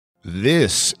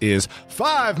This is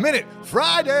 5 Minute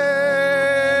Friday!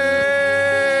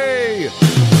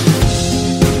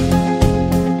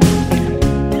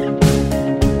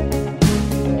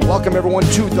 Welcome, everyone,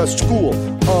 to the School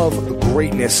of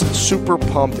Greatness. Super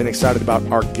pumped and excited about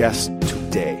our guest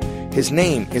today. His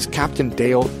name is Captain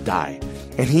Dale Dye,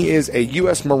 and he is a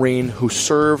U.S. Marine who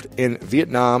served in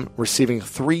Vietnam, receiving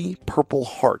 3 Purple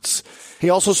Hearts.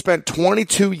 He also spent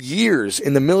 22 years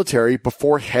in the military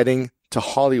before heading to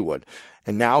Hollywood.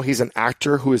 And now he's an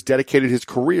actor who has dedicated his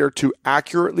career to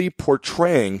accurately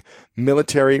portraying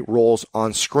military roles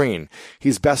on screen.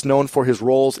 He's best known for his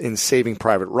roles in Saving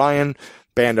Private Ryan,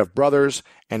 Band of Brothers,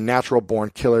 and Natural Born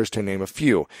Killers, to name a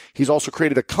few. He's also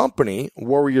created a company,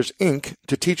 Warriors Inc.,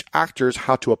 to teach actors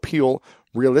how to appeal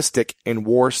realistic in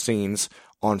war scenes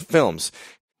on films.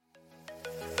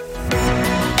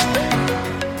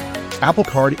 Apple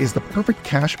Card is the perfect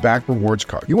cash back rewards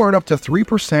card. You earn up to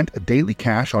 3% daily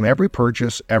cash on every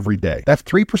purchase every day. That's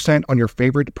 3% on your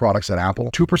favorite products at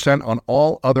Apple, 2% on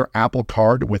all other Apple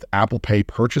Card with Apple Pay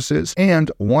purchases,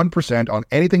 and 1% on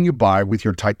anything you buy with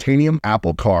your titanium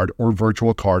Apple Card or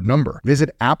virtual card number.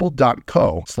 Visit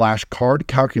apple.co/card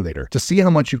calculator to see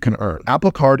how much you can earn.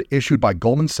 Apple Card issued by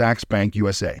Goldman Sachs Bank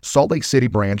USA, Salt Lake City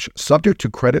branch, subject to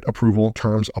credit approval.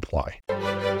 Terms apply.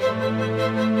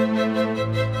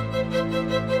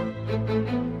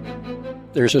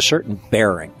 There's a certain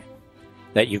bearing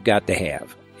that you've got to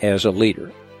have as a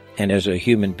leader and as a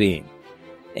human being.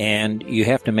 And you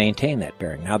have to maintain that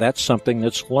bearing. Now, that's something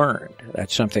that's learned.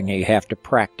 That's something you have to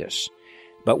practice.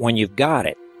 But when you've got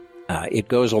it, it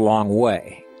goes a long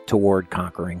way toward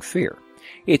conquering fear.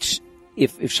 It's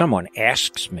if someone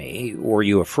asks me, were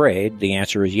you afraid? The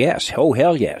answer is yes. Oh,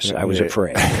 hell yes, I was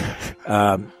afraid.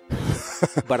 But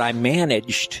I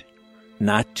managed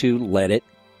not to let it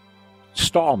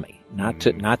stall me. Not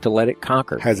to let it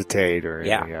conquer. Hesitate or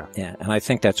yeah. And I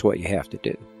think that's what you have to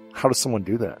do. How does someone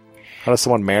do that? How does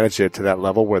someone manage it to that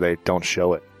level where they don't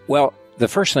show it? Well, the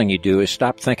first thing you do is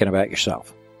stop thinking about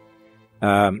yourself.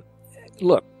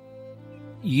 Look,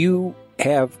 you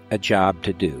have a job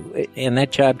to do, and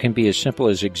that job can be as simple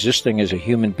as existing as a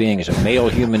human being, as a male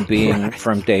human being right.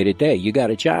 From day to day. You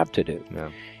got a job to do,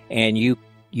 and you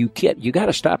got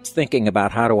to stop thinking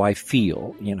about how do I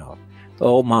feel,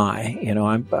 Oh my,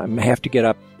 I have to get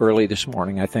up early this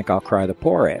morning. I think I'll cry the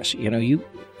poor ass.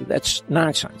 That's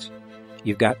nonsense.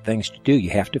 You've got things to do. You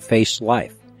have to face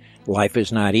life. Life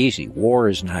is not easy. War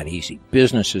is not easy.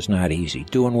 Business is not easy.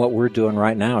 Doing what we're doing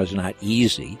right now is not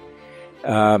easy.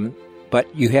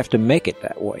 But you have to make it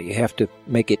that way. You have to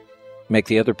make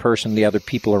the other person, the other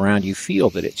people around you feel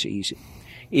that it's easy.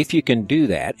 If you can do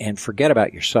that and forget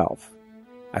about yourself,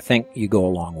 I think you go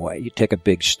a long way. You take a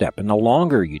big step. And the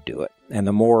longer you do it, and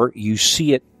the more you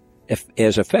see it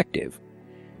as effective,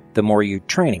 the more you're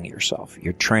training yourself.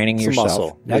 You're training yourself.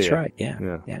 Muscle. That's right.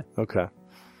 Yeah. Okay.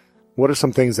 What are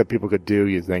some things that people could do,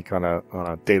 you think, on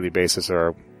a daily basis or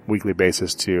a weekly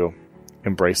basis to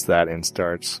embrace that and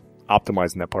start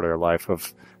optimizing that part of their life,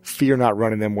 of fear not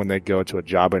running them when they go to a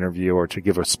job interview or to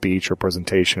give a speech or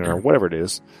presentation or whatever it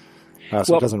is,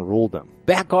 so it doesn't rule them?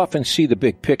 Back off and see the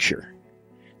big picture.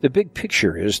 The big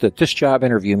picture is that this job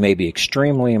interview may be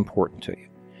extremely important to you,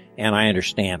 and I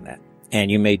understand that, and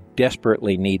you may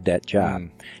desperately need that job.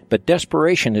 But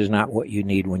desperation is not what you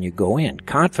need when you go in.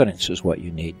 Confidence is what you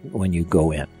need when you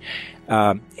go in.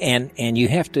 And you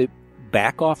have to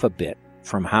back off a bit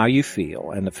from how you feel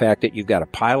and the fact that you've got a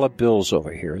pile of bills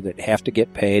over here that have to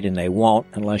get paid, and they won't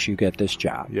unless you get this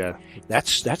job. Yeah.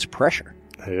 That's pressure.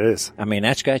 It is. I mean,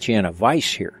 that's got you in a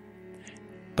vice here.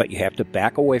 But you have to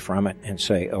back away from it and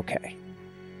say, okay,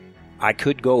 I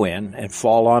could go in and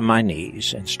fall on my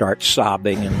knees and start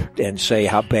sobbing and say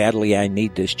how badly I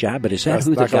need this job. But is that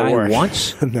who the guy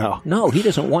wants? No, he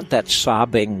doesn't want that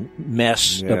sobbing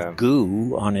mess of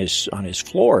goo on his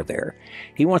floor there.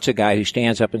 He wants a guy who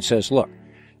stands up and says, look,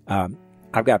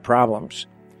 I've got problems.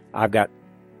 I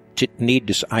need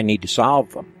to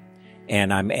solve them.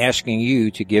 And I'm asking you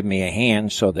to give me a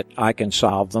hand so that I can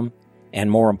solve them. And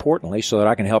more importantly, so that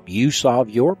I can help you solve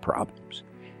your problems.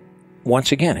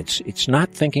 Once again, it's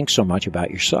not thinking so much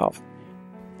about yourself.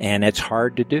 And it's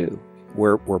hard to do.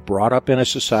 We're brought up in a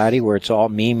society where it's all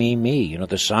me, me, me.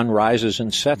 The sun rises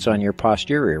and sets on your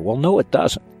posterior. Well, no, it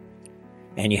doesn't.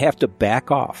 And you have to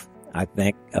back off, I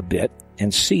think, a bit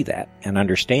and see that and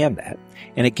understand that.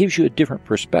 And it gives you a different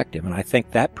perspective. And I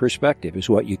think that perspective is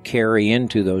what you carry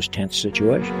into those tense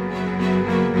situations.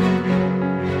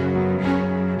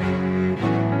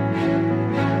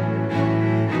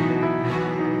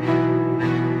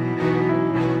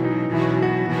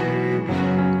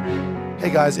 Hey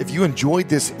guys, if you enjoyed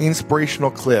this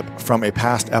inspirational clip from a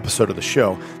past episode of the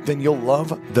show, then you'll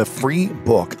love the free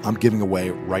book I'm giving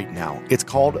away right now. It's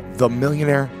called The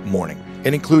Millionaire Morning.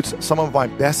 It includes some of my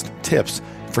best tips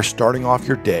for starting off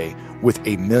your day with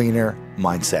a millionaire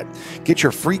mindset. Get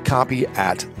your free copy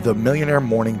at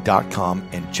themillionairemorning.com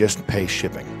and just pay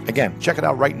shipping. Again, check it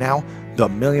out right now,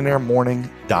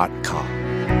 themillionairemorning.com.